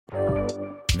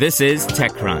This is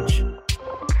TechCrunch.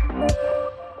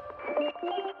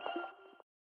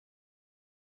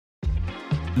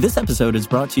 This episode is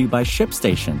brought to you by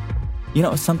ShipStation. You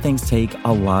know, some things take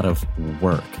a lot of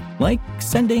work, like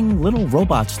sending little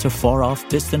robots to far-off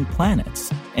distant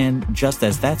planets. And just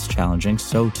as that's challenging,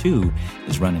 so too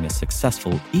is running a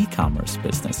successful e-commerce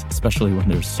business, especially when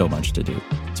there's so much to do.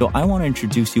 So I want to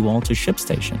introduce you all to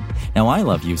ShipStation. Now, I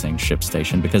love using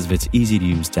ShipStation because of its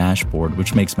easy-to-use dashboard,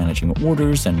 which makes managing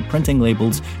orders and printing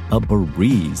labels a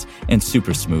breeze and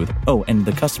super smooth. Oh, and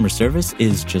the customer service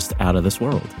is just out of this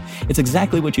world. It's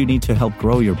exactly what you need to help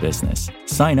grow your business.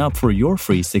 Sign up for your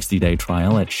free 60-day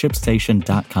trial at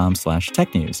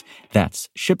shipstation.com/technews. That's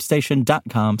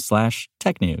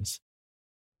shipstation.com/technews.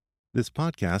 This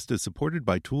podcast is supported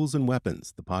by Tools and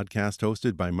Weapons, the podcast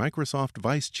hosted by Microsoft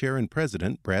Vice Chair and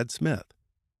President Brad Smith.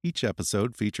 Each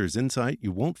episode features insight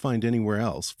you won't find anywhere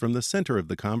else from the center of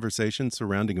the conversation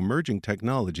surrounding emerging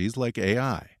technologies like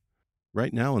AI.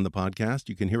 Right now in the podcast,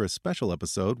 you can hear a special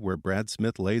episode where Brad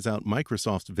Smith lays out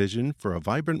Microsoft's vision for a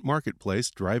vibrant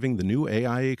marketplace driving the new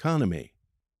AI economy.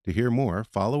 To hear more,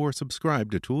 follow or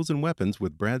subscribe to Tools and Weapons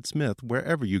with Brad Smith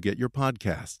wherever you get your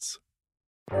podcasts.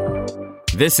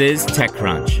 This is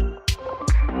TechCrunch.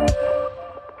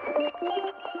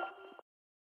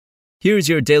 Here's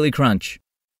your Daily Crunch.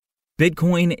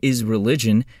 Bitcoin is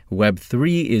religion,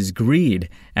 Web3 is greed.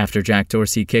 After Jack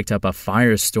Dorsey kicked up a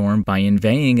firestorm by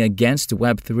inveighing against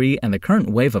Web3 and the current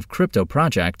wave of crypto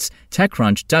projects,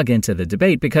 TechCrunch dug into the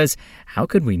debate because how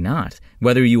could we not?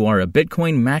 Whether you are a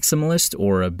Bitcoin maximalist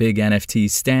or a big NFT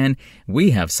stan,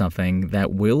 we have something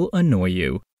that will annoy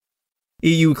you.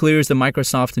 EU clears the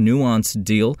Microsoft Nuance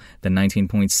deal, the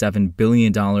 $19.7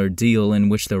 billion deal in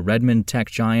which the Redmond tech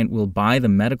giant will buy the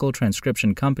medical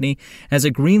transcription company, as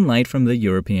a green light from the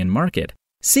European market.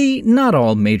 See, not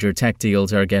all major tech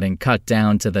deals are getting cut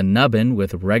down to the nubbin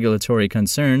with regulatory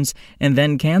concerns and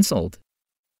then canceled.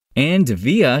 And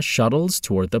Via shuttles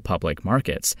toward the public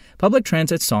markets. Public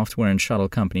transit software and shuttle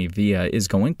company Via is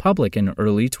going public in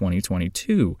early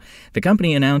 2022. The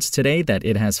company announced today that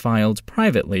it has filed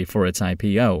privately for its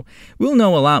IPO. We'll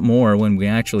know a lot more when we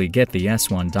actually get the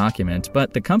S1 document,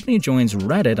 but the company joins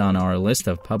Reddit on our list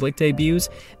of public debuts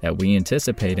that we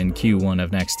anticipate in Q1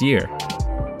 of next year.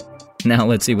 Now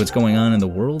let's see what's going on in the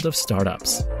world of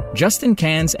startups. Justin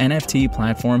Can's NFT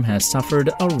platform has suffered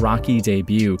a rocky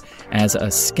debut, as a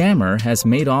scammer has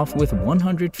made off with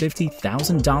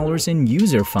 $150,000 in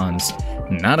user funds.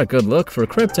 Not a good look for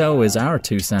crypto is our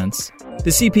 2 cents. The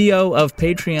CPO of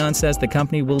Patreon says the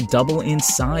company will double in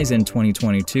size in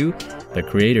 2022. The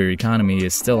creator economy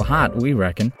is still hot, we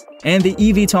reckon. And the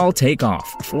eVTOL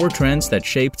takeoff, 4 trends that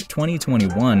shaped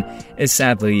 2021, is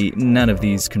sadly none of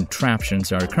these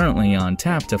contraptions are currently on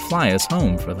tap to fly us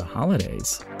home for the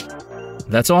holidays.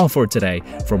 That's all for today.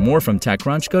 For more from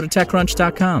TechCrunch, go to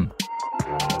TechCrunch.com.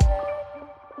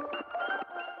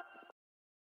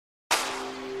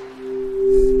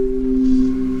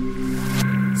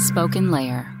 Spoken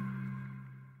Layer.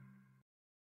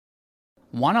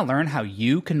 Want to learn how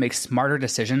you can make smarter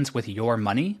decisions with your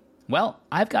money? Well,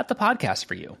 I've got the podcast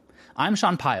for you. I'm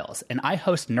Sean Piles, and I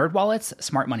host NerdWallet's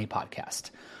Smart Money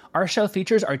Podcast. Our show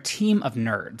features our team of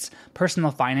nerds,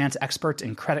 personal finance experts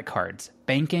in credit cards,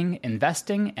 banking,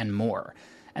 investing, and more.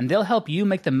 And they'll help you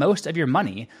make the most of your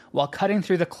money while cutting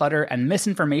through the clutter and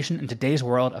misinformation in today's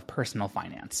world of personal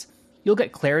finance. You'll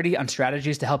get clarity on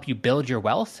strategies to help you build your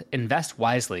wealth, invest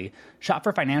wisely, shop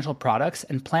for financial products,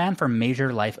 and plan for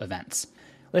major life events.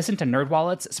 Listen to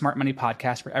NerdWallet's Smart Money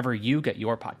Podcast wherever you get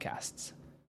your podcasts.